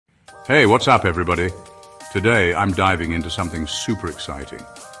Hey, what's up, everybody? Today, I'm diving into something super exciting,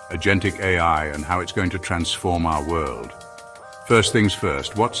 Agentic AI and how it's going to transform our world. First things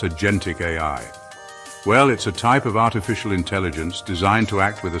first, what's Agentic AI? Well, it's a type of artificial intelligence designed to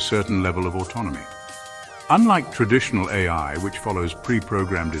act with a certain level of autonomy. Unlike traditional AI, which follows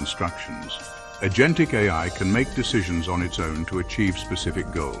pre-programmed instructions, Agentic AI can make decisions on its own to achieve specific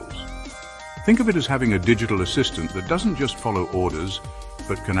goals. Think of it as having a digital assistant that doesn't just follow orders,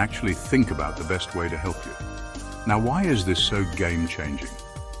 but can actually think about the best way to help you. Now, why is this so game-changing?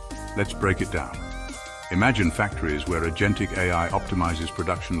 Let's break it down. Imagine factories where Agentic AI optimizes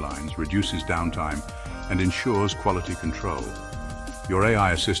production lines, reduces downtime, and ensures quality control. Your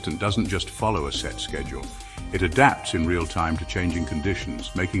AI assistant doesn't just follow a set schedule. It adapts in real time to changing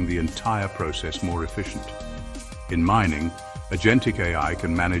conditions, making the entire process more efficient. In mining, Agentic AI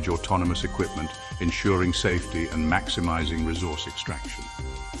can manage autonomous equipment, ensuring safety and maximizing resource extraction.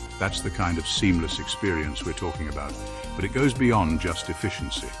 That's the kind of seamless experience we're talking about, but it goes beyond just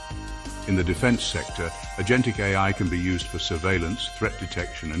efficiency. In the defense sector, Agentic AI can be used for surveillance, threat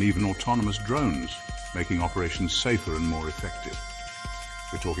detection, and even autonomous drones, making operations safer and more effective.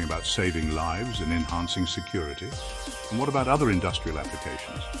 We're talking about saving lives and enhancing security. And what about other industrial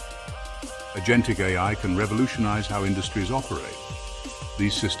applications? Agentic AI can revolutionize how industries operate.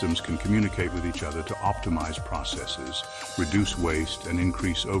 These systems can communicate with each other to optimize processes, reduce waste, and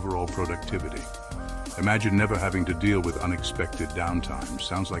increase overall productivity. Imagine never having to deal with unexpected downtime.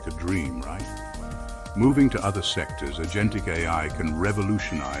 Sounds like a dream, right? Moving to other sectors, Agentic AI can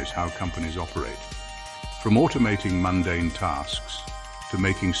revolutionize how companies operate. From automating mundane tasks to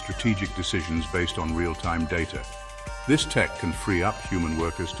making strategic decisions based on real-time data, this tech can free up human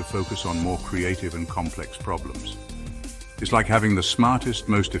workers to focus on more creative and complex problems. It's like having the smartest,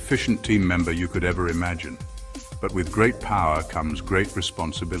 most efficient team member you could ever imagine. But with great power comes great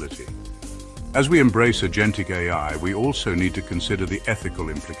responsibility. As we embrace Agentic AI, we also need to consider the ethical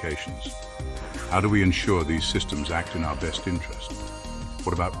implications. How do we ensure these systems act in our best interest?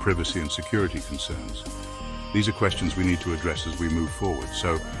 What about privacy and security concerns? These are questions we need to address as we move forward.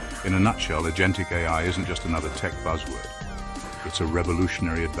 So, in a nutshell, Agentic AI isn't just another tech buzzword. It's a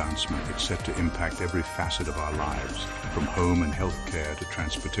revolutionary advancement. It's set to impact every facet of our lives, from home and healthcare to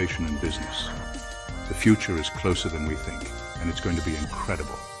transportation and business. The future is closer than we think, and it's going to be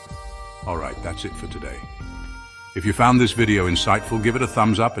incredible. All right, that's it for today. If you found this video insightful, give it a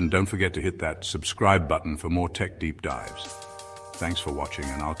thumbs up and don't forget to hit that subscribe button for more tech deep dives. Thanks for watching,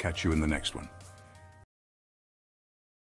 and I'll catch you in the next one.